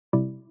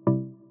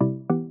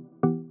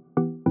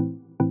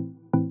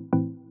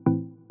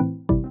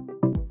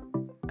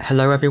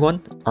Hello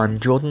everyone, I'm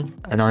Jordan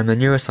and I'm a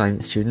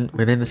neuroscience student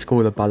within the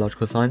School of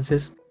Biological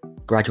Sciences,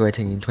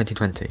 graduating in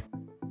 2020.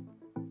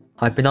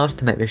 I've been asked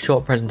to make this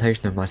short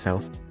presentation of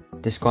myself,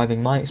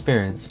 describing my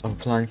experience of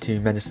applying to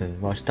medicine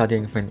while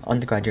studying for an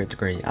undergraduate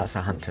degree at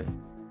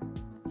Southampton.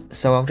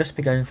 So I'll just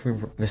be going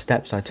through the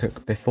steps I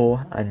took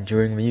before and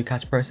during the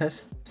UCAS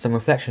process, some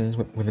reflections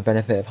with the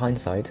benefit of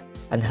hindsight,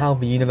 and how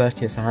the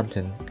University of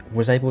Southampton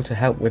was able to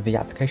help with the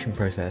application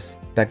process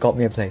that got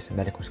me a place in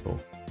medical school.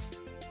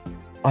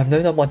 I've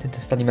known I wanted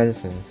to study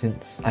medicine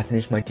since I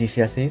finished my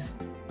GCSEs.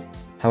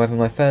 However,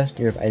 my first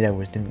year of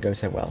A-levels didn't go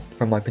so well.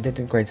 From my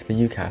predicted grades for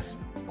UCAS,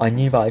 I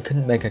knew that I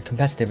couldn't make a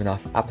competitive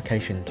enough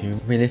application to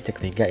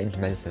realistically get into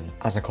medicine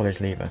as a college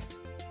leaver.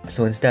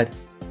 So instead,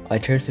 I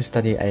chose to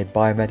study a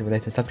biomed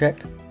related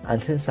subject,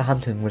 and since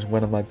Southampton was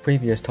one of my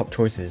previous top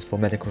choices for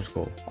medical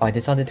school, I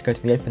decided to go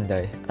to the open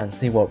day and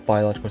see what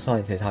biological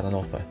sciences had on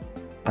offer.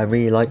 I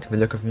really liked the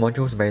look of the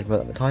modules available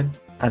at the time,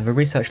 and the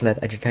research-led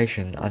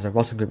education as a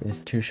Russell Group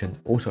institution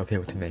also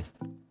appealed to me.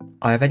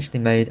 I eventually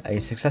made a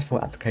successful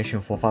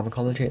application for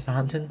pharmacology at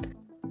Southampton,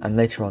 and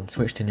later on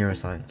switched to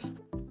neuroscience.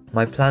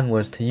 My plan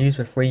was to use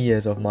the 3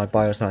 years of my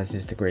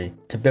biosciences degree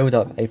to build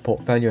up a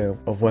portfolio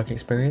of work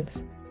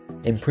experience,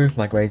 improve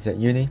my grades at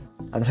uni,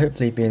 and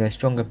hopefully be in a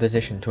stronger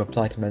position to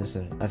apply to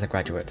medicine as a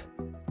graduate.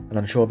 And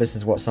I'm sure this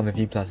is what some of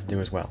you plan to do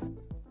as well.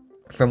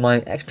 From my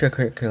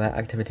extracurricular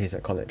activities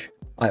at college,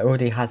 I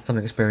already had some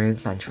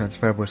experience and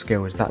transferable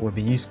skills that would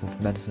be useful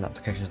for medicine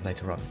applications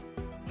later on.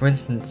 For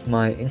instance,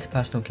 my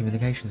interpersonal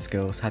communication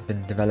skills had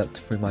been developed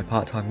through my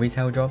part-time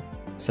retail job,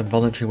 some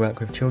voluntary work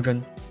with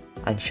children,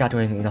 and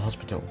shadowing in a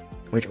hospital,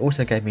 which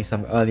also gave me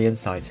some early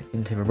insight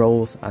into the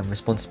roles and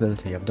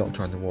responsibility of a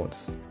doctor on the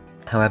wards.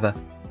 However,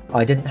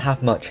 I didn't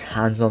have much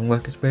hands-on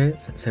work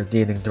experience, so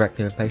dealing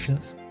directly with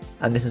patients,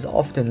 and this is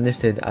often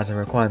listed as a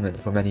requirement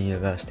for many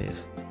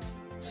universities.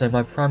 So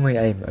my primary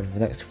aim over the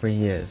next 3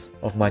 years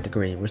of my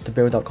degree was to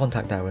build up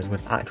contact hours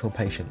with actual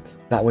patients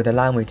that would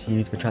allow me to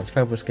use the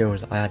transferable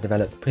skills I had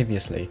developed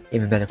previously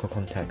in the medical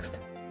context.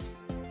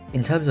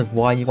 In terms of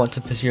why you want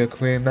to pursue a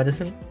career in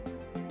medicine,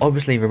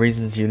 obviously the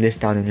reasons you list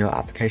down in your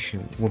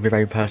application will be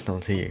very personal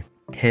to you.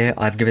 Here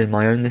I've given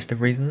my own list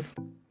of reasons,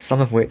 some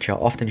of which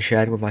are often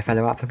shared with my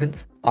fellow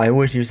applicants. I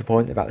always use the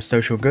point about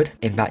social good,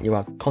 in that you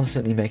are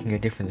constantly making a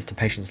difference to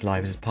patients'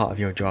 lives as part of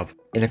your job,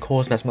 in a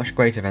cause that's much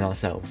greater than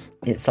ourselves.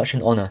 It's such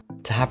an honour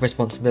to have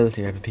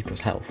responsibility over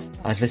people's health,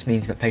 as this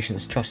means that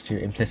patients trust you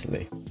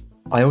implicitly.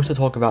 I also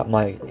talk about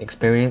my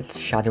experience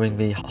shadowing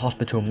the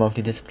hospital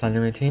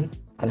multidisciplinary team,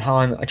 and how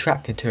I'm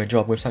attracted to a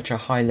job with such a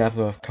high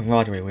level of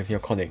camaraderie with your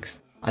colleagues,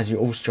 as you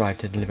all strive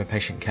to deliver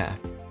patient care.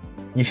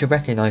 You should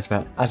recognise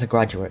that, as a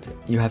graduate,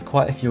 you have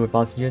quite a few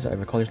advantages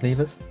over college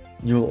leavers.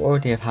 You'll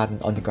already have had an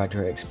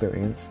undergraduate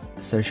experience,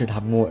 so should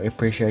have more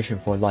appreciation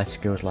for life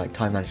skills like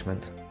time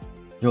management.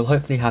 You'll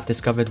hopefully have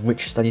discovered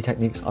which study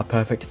techniques are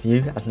perfect for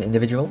you as an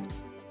individual.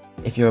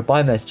 If you're a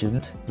biomed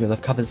student, you'll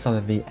have covered some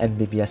of the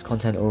MBBS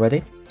content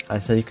already,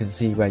 and so you can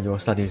see where your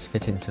studies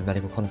fit into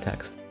medical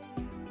context.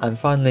 And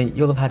finally,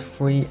 you'll have had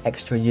 3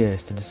 extra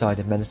years to decide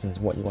if medicine is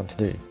what you want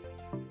to do,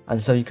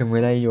 and so you can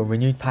relay your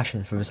renewed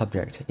passion for the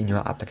subject in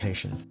your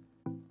application.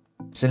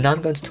 So now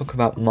I'm going to talk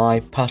about my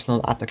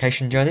personal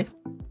application journey.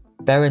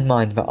 Bear in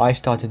mind that I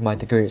started my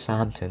degree at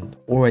Southampton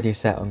already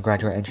set on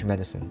graduate entry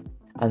medicine,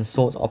 and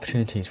sought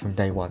opportunities from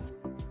day one.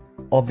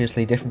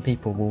 Obviously, different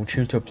people will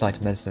choose to apply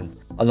to medicine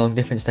along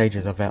different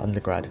stages of their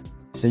undergrad,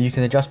 so you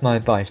can adjust my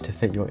advice to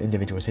fit your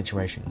individual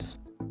situations.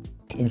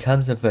 In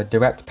terms of the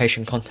direct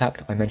patient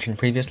contact I mentioned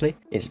previously,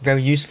 it's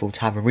very useful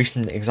to have a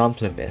recent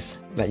example of this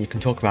that you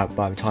can talk about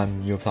by the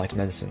time you apply to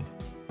medicine.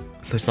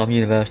 For some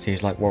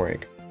universities like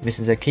Warwick, this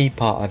is a key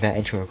part of their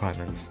entry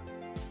requirements.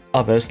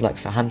 Others, like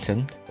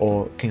Southampton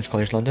or King's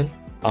College London,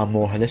 are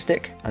more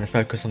holistic and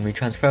focus on the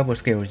transferable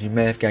skills you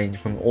may have gained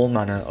from all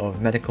manner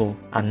of medical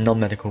and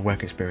non-medical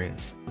work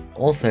experience.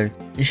 Also,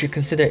 you should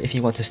consider if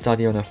you want to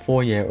study on a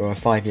 4-year or a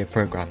 5-year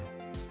programme.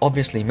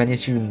 Obviously, many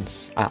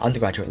students at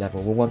undergraduate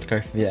level will want to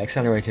go for the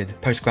accelerated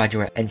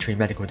postgraduate entry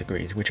medical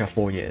degrees, which are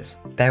 4 years.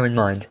 Bear in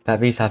mind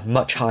that these have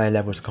much higher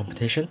levels of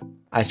competition,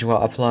 as you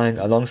are applying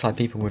alongside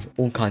people with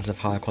all kinds of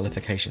higher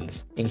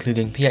qualifications,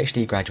 including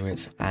PhD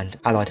graduates and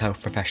allied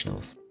health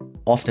professionals.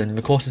 Often,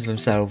 the courses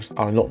themselves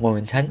are a lot more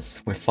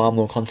intense, with far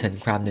more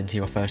content crammed into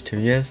your first 2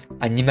 years,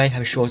 and you may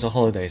have shorter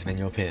holidays than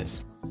your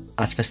peers.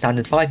 As for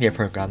standard 5-year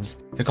programmes,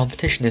 the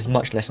competition is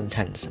much less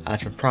intense,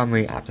 as the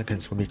primary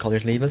applicants will be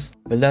college leavers.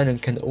 The learning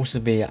can also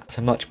be at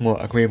a much more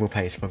agreeable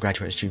pace for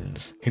graduate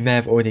students, who may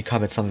have already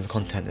covered some of the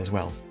content as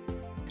well.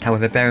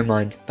 However, bear in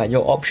mind that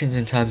your options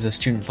in terms of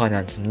student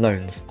finance and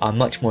loans are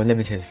much more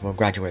limited for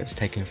graduates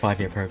taking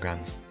 5-year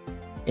programmes.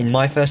 In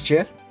my first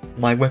year,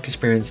 my work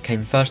experience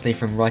came firstly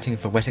from writing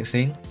for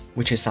Wessexine,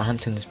 which is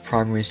Southampton's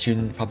primary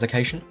student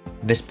publication.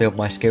 This built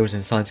my skills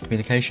in science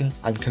communication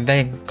and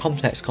conveying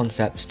complex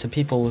concepts to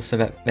people so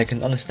that they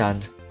can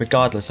understand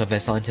regardless of their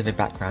scientific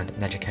background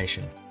and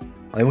education.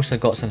 I also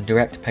got some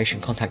direct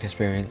patient contact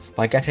experience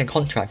by getting a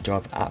contract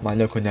job at my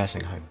local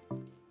nursing home.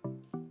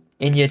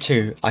 In Year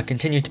 2, I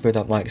continued to build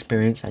up my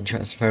experience and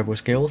transferable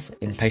skills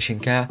in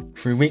patient care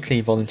through weekly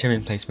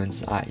volunteering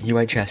placements at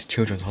UHS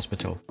Children's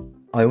Hospital.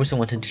 I also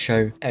wanted to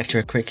show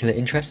extracurricular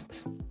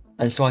interests,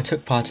 and so I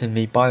took part in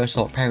the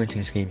BioSOC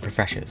parenting scheme for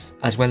freshers,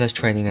 as well as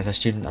training as a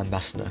student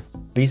ambassador.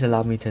 These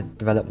allowed me to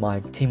develop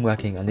my team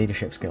working and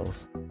leadership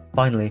skills.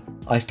 Finally,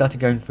 I started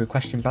going through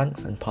question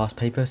banks and past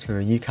papers for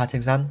a UCAT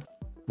exam,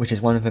 which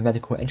is one of the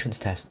medical entrance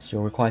tests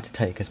you're required to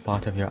take as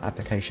part of your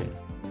application.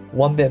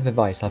 One bit of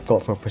advice I've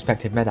got for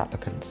prospective med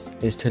applicants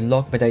is to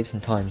log the dates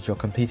and times you're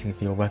completing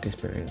for your work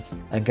experience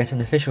and get an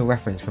official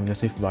reference from your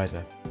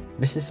supervisor.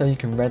 This is so you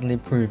can readily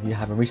prove you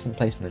have a recent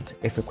placement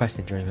if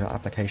requested during your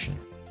application.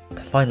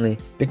 Finally,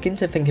 begin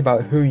to think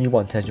about who you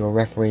want as your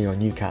referee on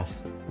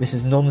UCAS. This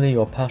is normally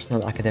your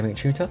personal academic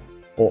tutor,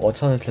 or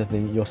alternatively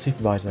your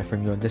supervisor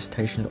from your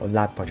dissertation or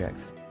lab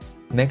projects.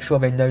 Make sure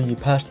they know you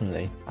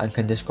personally and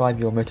can describe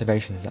your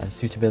motivations and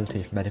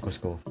suitability for medical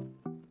school.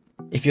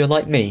 If you're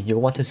like me, you'll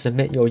want to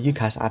submit your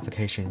UCAS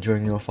application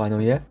during your final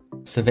year,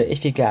 so that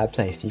if you get a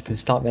place, you can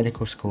start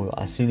medical school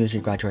as soon as you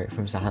graduate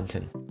from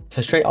Southampton.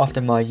 So straight after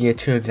my Year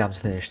 2 exams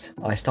finished,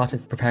 I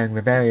started preparing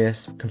the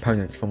various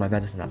components for my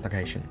medicine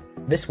application.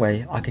 This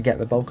way, I could get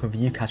the bulk of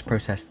the UCAS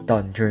process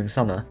done during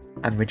summer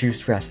and reduce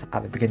stress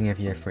at the beginning of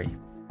Year 3.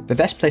 The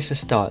best place to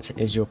start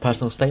is your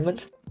personal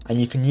statement,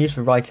 and you can use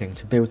the writing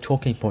to build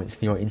talking points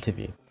for your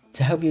interview.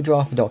 To help you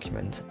draft the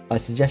document, I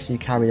suggest you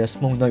carry a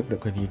small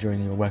notebook with you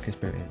during your work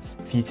experience,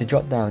 for you to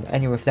jot down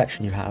any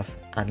reflection you have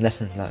and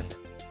lessons learned.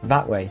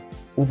 That way,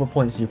 all the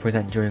points you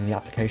present during the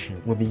application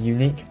will be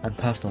unique and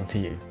personal to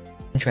you.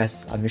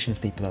 Interests and missions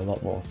people a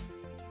lot more.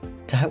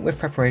 To help with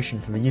preparation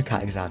for the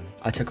UCAT exam,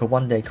 I took a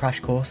one-day crash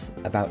course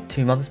about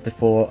 2 months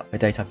before the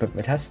date I booked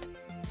the test.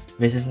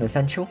 This isn't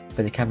essential,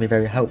 but it can be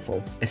very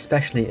helpful,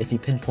 especially if you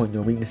pinpoint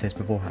your weaknesses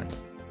beforehand.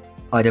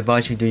 I'd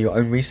advise you do your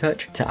own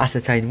research to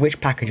ascertain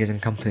which packages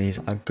and companies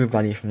are good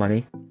value for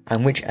money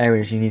and which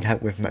areas you need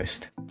help with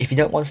most. If you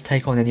don't want to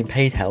take on any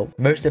paid help,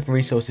 most of the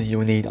resources you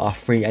will need are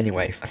free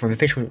anyway, from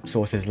official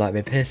sources like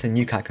the Pearson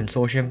UCAT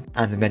Consortium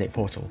and the Medic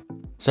Portal.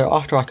 So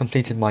after I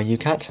completed my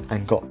UCAT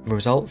and got the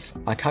results,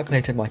 I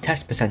calculated my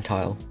test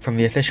percentile from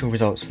the official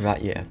results for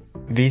that year.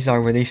 These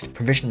are released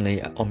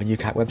provisionally on the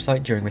UCAT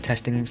website during the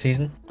testing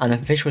season, and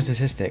official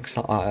statistics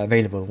are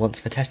available once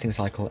the testing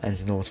cycle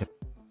ends in autumn.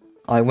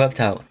 I worked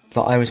out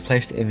that I was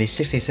placed in the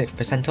 66th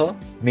percentile,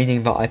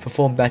 meaning that I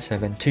performed better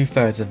than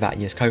 2/3 of that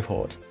year's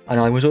cohort, and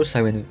I was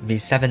also in the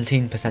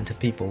 17% of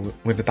people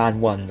with a band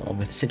 1 on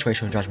the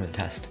situational judgment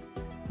test.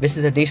 This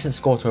is a decent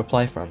score to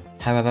apply from.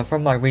 However,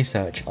 from my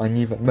research, I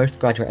knew that most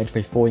graduate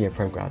entry 4-year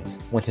programs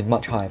wanted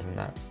much higher than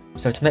that.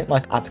 So to make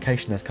my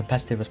application as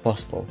competitive as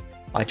possible,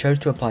 I chose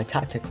to apply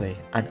tactically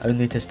and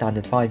only to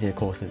standard 5-year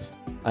courses,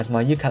 as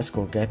my UCAT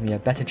score gave me a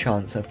better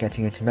chance of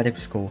getting into medical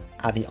school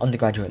at the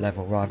undergraduate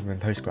level rather than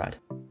postgrad.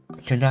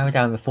 To narrow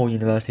down the 4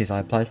 universities I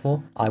applied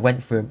for, I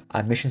went through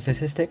admission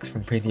statistics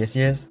from previous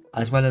years,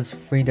 as well as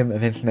freedom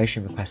of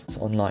information requests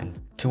online,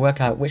 to work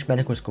out which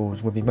medical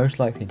schools would be most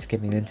likely to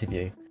give me an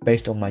interview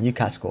based on my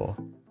UCAT score,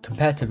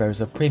 compared to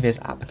those of previous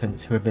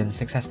applicants who have been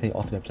successfully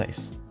offered a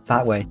place.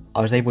 That way,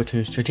 I was able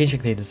to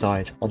strategically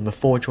decide on the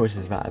 4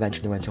 choices that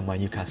eventually went on my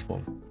UCAS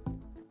form.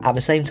 At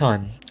the same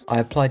time, I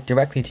applied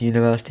directly to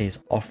universities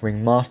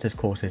offering master's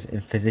courses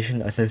in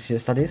Physician Associate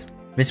Studies.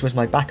 This was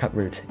my backup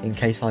route in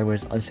case I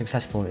was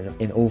unsuccessful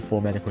in all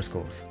 4 medical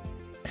schools.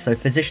 So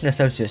Physician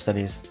Associate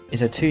Studies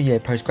is a 2-year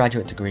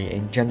postgraduate degree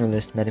in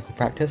generalist medical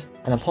practice,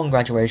 and upon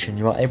graduation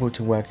you are able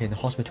to work in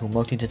hospital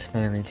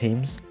multidisciplinary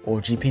teams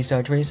or GP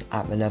surgeries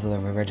at the level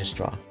of a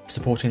registrar,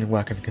 supporting the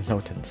work of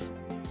consultants.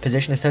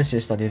 Physician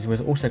Associate Studies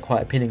was also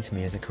quite appealing to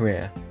me as a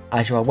career,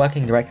 as you are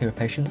working directly with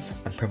patients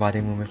and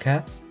providing them with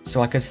care,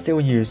 so I could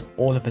still use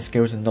all of the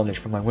skills and knowledge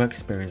from my work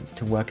experience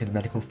to work in the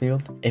medical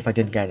field if I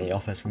did get any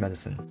offers for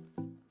medicine.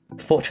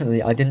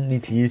 Fortunately, I didn't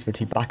need to use the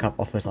 2 backup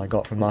offers I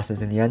got for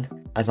masters in the end,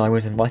 as I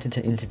was invited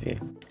to interview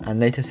and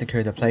later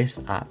secured a place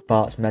at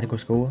Barts Medical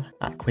School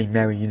at Queen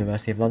Mary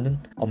University of London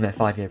on their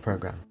 5-year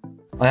programme.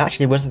 I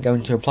actually wasn't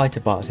going to apply to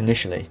Barts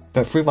initially,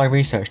 but through my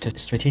research to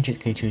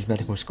strategically choose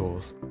medical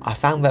schools, I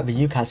found that the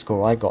UCAT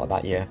score I got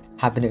that year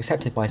had been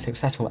accepted by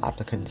successful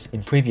applicants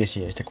in previous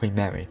years to Queen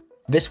Mary.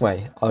 This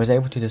way, I was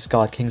able to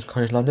discard King's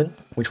College London,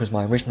 which was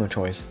my original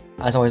choice,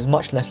 as I was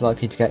much less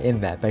likely to get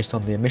in there based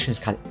on the admissions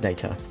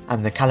data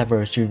and the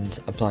calibre of students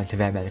applying to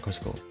their medical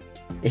school.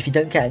 If you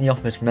don't get any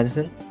offers for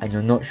medicine and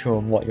you're not sure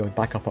on what your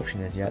backup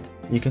option is yet,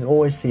 you can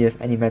always see if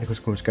any medical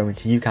schools go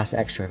into UCAS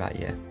Extra that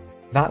year.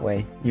 That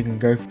way, you can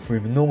go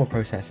through the normal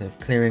process of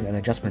clearing an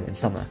adjustment in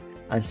summer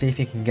and see if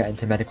you can get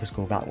into medical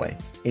school that way.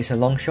 It's a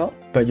long shot,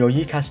 but your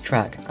UCAS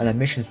track and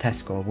admissions test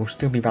score will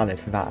still be valid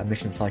for that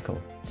admission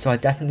cycle, so I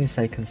definitely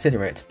say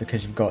consider it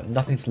because you've got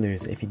nothing to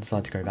lose if you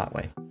decide to go that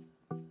way.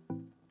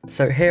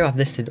 So here I've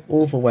listed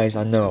all the ways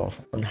I know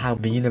of on how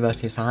the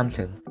University of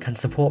Southampton can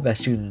support their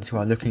students who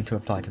are looking to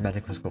apply to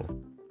medical school.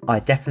 I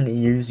definitely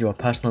use your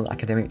personal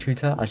academic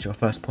tutor as your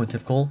first point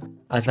of call,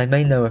 as they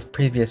may know of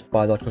previous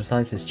biological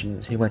sciences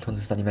students who went on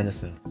to study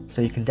medicine,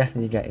 so you can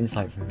definitely get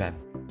insight from them.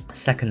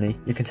 Secondly,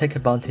 you can take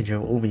advantage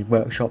of all the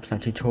workshops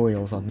and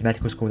tutorials on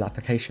medical school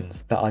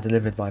applications that are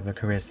delivered by the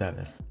Careers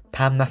Service.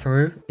 Pam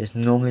Mafaru is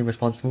normally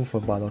responsible for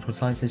biological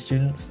sciences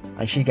students,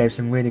 and she gave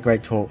some really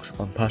great talks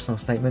on personal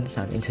statements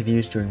and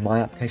interviews during my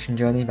application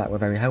journey that were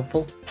very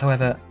helpful.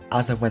 However,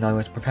 as of when I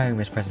was preparing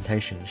this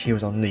presentation, she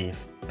was on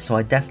leave, so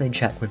I definitely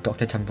check with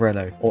Dr.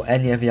 Tamburello or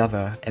any of the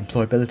other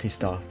employability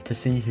staff to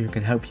see who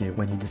can help you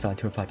when you decide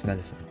to apply to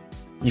medicine.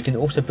 You can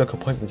also book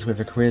appointments with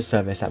the Careers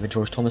Service at the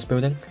George Thomas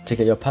building to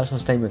get your personal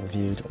statement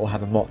reviewed or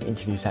have a mock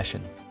interview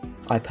session.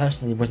 I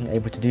personally wasn't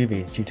able to do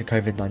these due to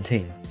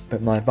COVID-19,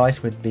 but my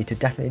advice would be to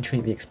definitely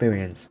treat the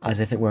experience as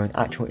if it were an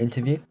actual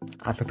interview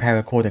and prepare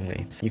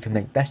accordingly so you can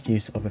make best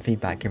use of the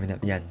feedback given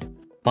at the end.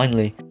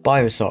 Finally,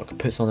 BioSoc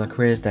puts on a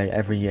Careers Day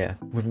every year,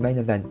 with the main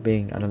event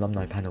being an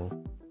alumni panel.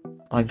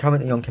 I'm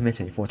currently on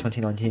committee for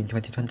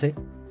 2019-2020,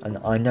 and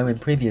I know in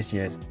previous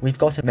years we've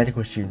got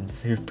medical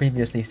students who've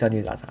previously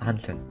studied at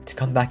Southampton to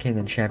come back in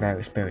and share their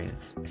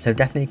experience, so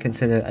definitely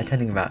consider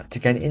attending that to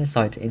gain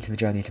insight into the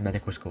journey to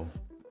medical school.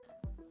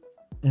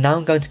 Now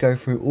I'm going to go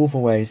through all the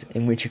ways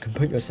in which you can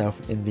put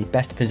yourself in the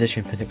best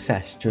position for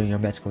success during your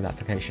med school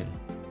application.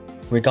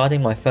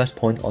 Regarding my first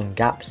point on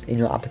gaps in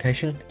your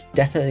application,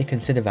 definitely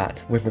consider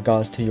that with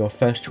regards to your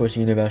first choice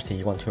university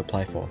you want to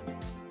apply for.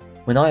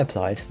 When I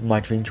applied, my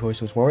dream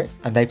choice was Warwick,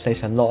 and they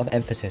place a lot of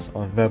emphasis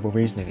on verbal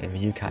reasoning in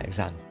the UCAT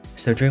exam.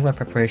 So during my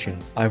preparation,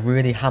 I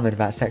really hammered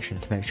that section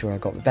to make sure I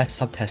got the best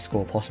subtest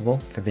score possible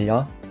for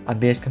VR, and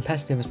be as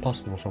competitive as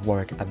possible for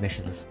Warwick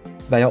admissions.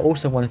 They are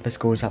also one of the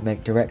schools that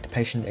make direct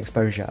patient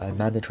exposure a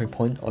mandatory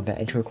point of their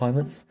entry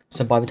requirements,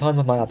 so by the time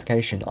of my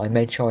application I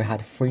made sure I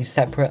had 3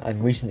 separate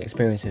and recent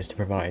experiences to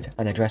provide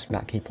and address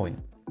that key point.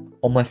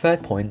 On my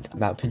third point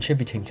about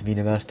contributing to the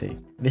university,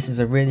 this is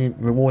a really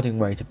rewarding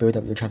way to build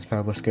up your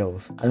transferable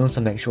skills and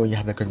also make sure you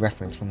have a good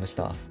reference from the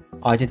staff.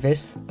 I did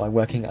this by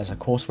working as a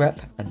course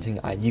rep and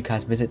at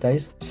UCAS visit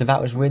days, so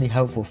that was really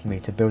helpful for me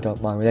to build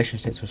up my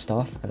relationships with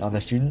staff and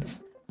other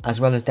students,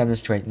 as well as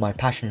demonstrate my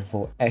passion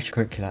for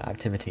extracurricular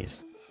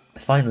activities.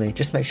 Finally,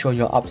 just make sure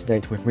you're up to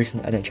date with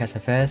recent NHS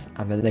affairs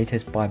and the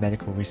latest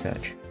biomedical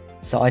research.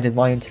 So I did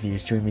my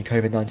interviews during the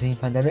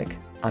COVID-19 pandemic,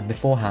 and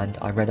beforehand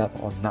I read up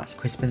on Matt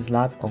Crispin's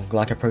lab on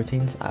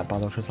glycoproteins at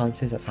Biological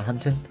Sciences at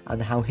Southampton,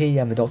 and how he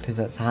and the doctors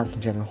at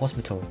Southampton General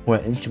Hospital were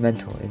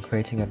instrumental in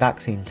creating a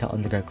vaccine to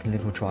undergo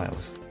clinical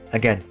trials.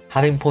 Again,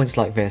 having points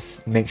like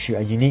this makes you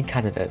a unique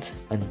candidate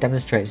and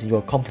demonstrates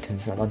your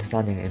competence and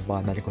understanding in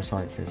biomedical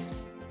sciences.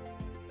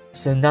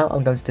 So now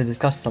I'm going to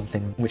discuss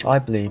something which I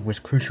believe was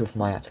crucial for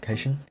my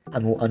application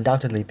and will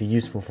undoubtedly be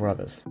useful for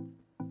others,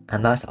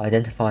 and that's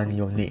identifying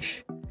your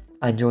niche.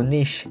 And your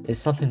niche is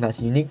something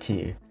that's unique to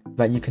you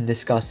that you can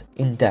discuss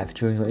in depth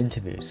during your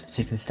interviews so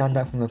you can stand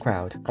out from the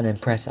crowd and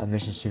impress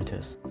admissions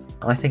tutors.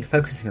 I think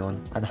focusing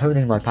on and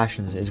honing my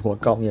passions is what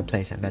got me a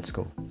place at med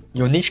school.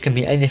 Your niche can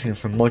be anything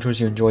from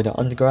modules you enjoyed at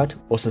undergrad,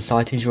 or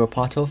societies you're a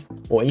part of,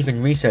 or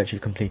even research you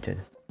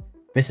completed.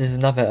 This is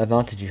another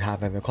advantage you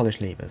have over college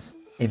leavers,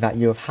 in that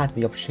you have had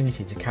the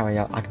opportunity to carry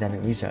out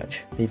academic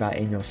research, be that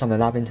in your summer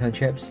lab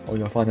internships or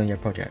your final year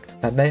project,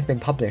 that may have been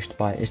published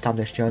by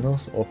established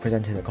journals or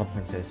presented at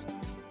conferences.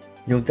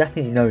 You'll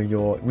definitely know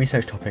your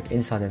research topic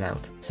inside and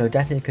out, so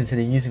definitely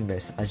consider using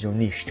this as your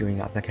niche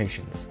during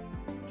applications.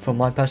 For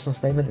my personal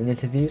statement in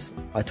interviews,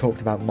 I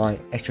talked about my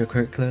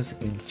extracurriculars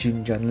in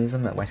student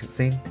journalism at Wessex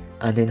Scene,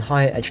 and in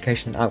higher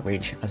education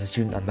outreach as a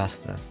student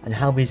ambassador, and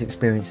how these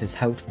experiences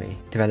helped me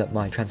develop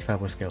my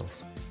transferable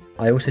skills.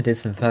 I also did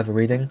some further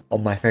reading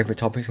on my favourite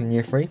topics in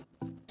Year 3,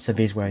 so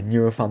these were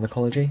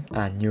neuropharmacology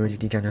and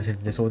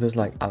neurodegenerative disorders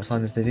like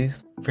Alzheimer's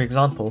disease. For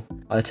example,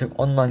 I took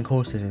online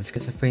courses in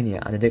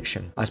schizophrenia and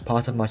addiction as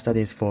part of my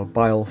studies for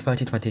BIOL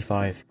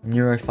 3025,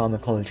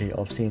 Neuropharmacology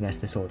of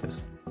CNS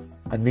Disorders,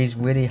 and these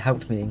really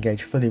helped me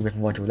engage fully with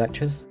module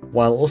lectures,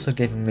 while also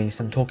giving me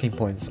some talking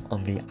points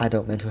on the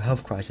adult mental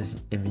health crisis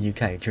in the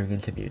UK during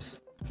interviews.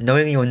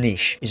 Knowing your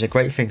niche is a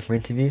great thing for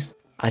interviews,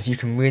 as you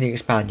can really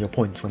expand your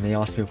points when they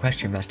ask you a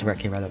question that's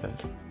directly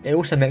relevant. It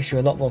also makes you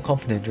a lot more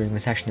confident during the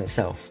session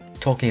itself,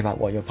 talking about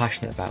what you're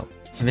passionate about,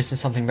 so this is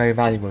something very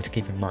valuable to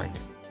keep in mind.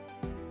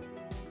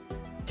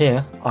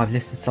 Here, I've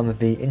listed some of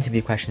the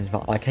interview questions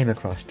that I came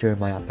across during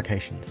my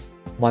applications.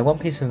 My one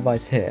piece of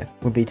advice here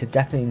would be to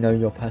definitely know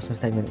your personal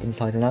statement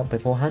inside and out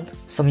beforehand.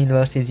 Some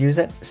universities use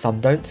it, some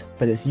don't,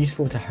 but it's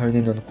useful to hone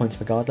in on the points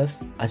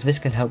regardless, as this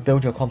can help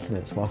build your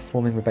confidence while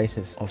forming the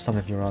basis of some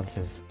of your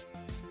answers.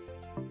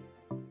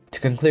 To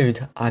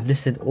conclude, I've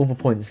listed all the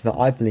points that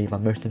I believe are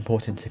most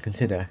important to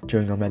consider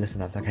during your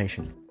medicine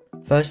application.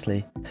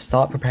 Firstly,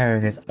 start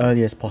preparing as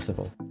early as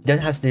possible. You don't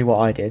have to do what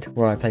I did,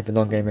 where I played the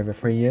long game over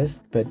 3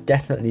 years, but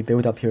definitely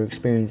build up your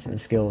experience and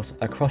skills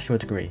across your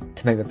degree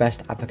to make the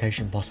best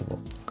application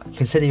possible.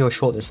 Consider your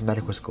shortlist of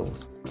medical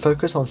schools.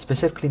 Focus on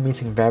specifically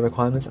meeting their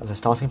requirements as a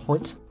starting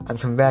point, and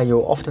from there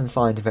you'll often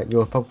find that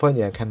your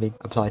portfolio can be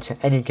applied to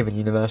any given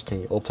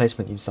university or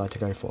placement you decide to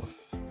go for.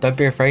 Don't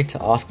be afraid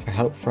to ask for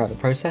help throughout the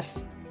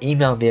process.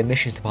 Email the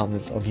admissions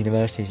departments of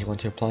universities you want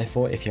to apply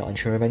for if you're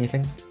unsure of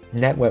anything.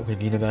 Network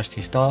with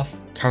university staff,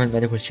 current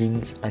medical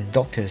students and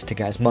doctors to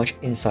get as much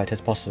insight as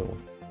possible.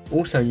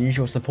 Also use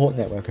your support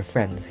network of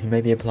friends who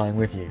may be applying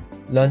with you.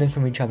 Learning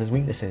from each other's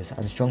weaknesses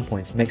and strong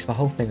points makes the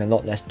whole thing a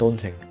lot less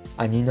daunting,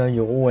 and you know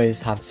you'll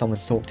always have someone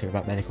to talk to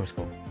about medical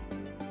school.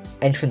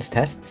 Entrance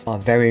tests are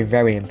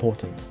very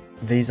important.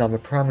 These are the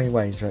primary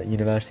ways that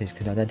universities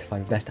can identify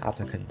the best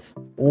applicants.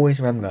 Always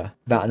remember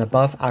that an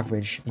above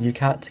average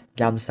UCAT,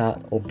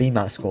 GAMSAT or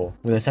BMAT score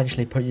will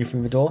essentially put you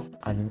through the door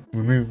and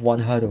remove one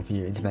hurdle for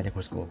you into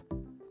medical school.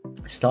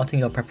 Starting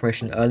your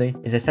preparation early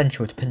is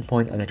essential to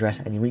pinpoint and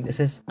address any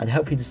weaknesses and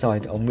help you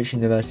decide on which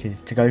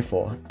universities to go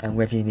for and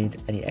whether you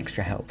need any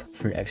extra help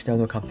through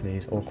external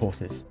companies or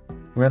courses.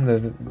 Remember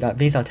that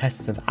these are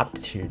tests of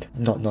aptitude,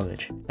 not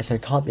knowledge, and so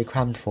can't be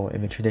crammed for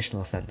in the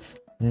traditional sense.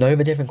 Know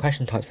the different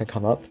question types that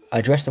come up,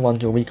 address the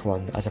ones you're weaker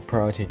on as a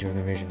priority during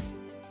revision.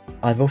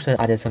 I've also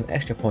added some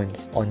extra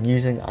points on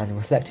using and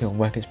reflecting on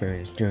work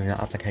experience during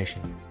your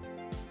application.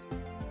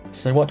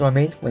 So what do I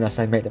mean when I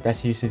say make the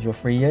best use of your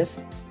 3 years?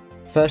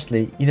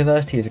 Firstly,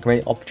 university is a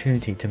great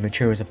opportunity to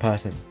mature as a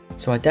person,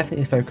 so I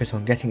definitely focus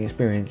on getting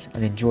experience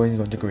and enjoying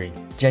your degree,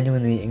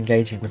 genuinely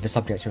engaging with the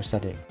subjects you're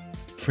studying.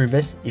 Through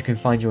this, you can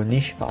find your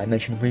niche that I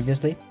mentioned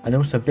previously, and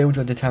also build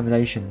your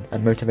determination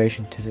and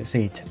motivation to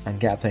succeed and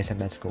get a place at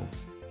med school.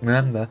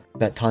 Remember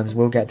that times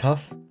will get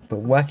tough, but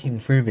working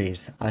through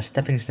these as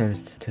stepping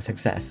stones to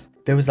success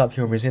builds up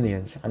your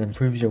resilience and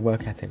improves your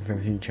work ethic for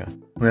the future.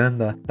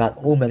 Remember that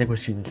all medical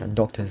students and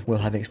doctors will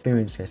have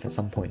experienced this at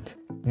some point.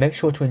 Make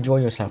sure to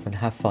enjoy yourself and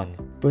have fun.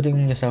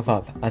 Building yourself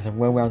up as a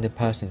well-rounded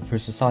person through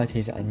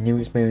societies and new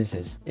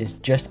experiences is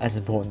just as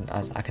important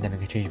as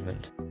academic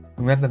achievement.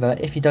 Remember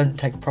that if you don't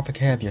take proper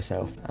care of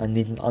yourself and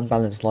lead an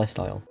unbalanced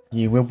lifestyle,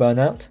 you will burn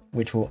out,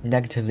 which will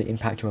negatively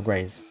impact your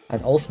grades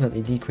and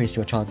ultimately decrease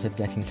your chance of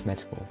getting into med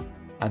school.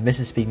 And this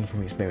is speaking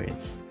from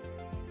experience.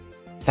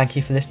 Thank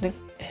you for listening.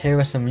 Here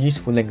are some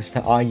useful links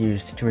that I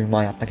used during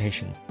my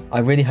application. I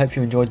really hope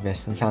you enjoyed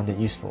this and found it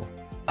useful.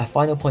 A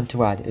final point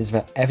to add is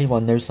that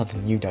everyone knows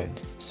something you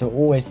don't, so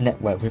always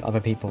network with other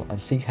people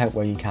and seek help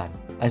where you can,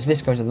 as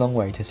this goes a long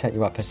way to set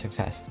you up for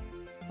success.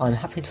 I'm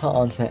happy to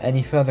answer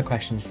any further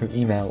questions through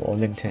email or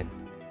LinkedIn,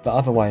 but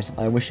otherwise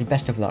I wish you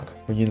best of luck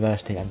for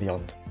university and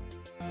beyond.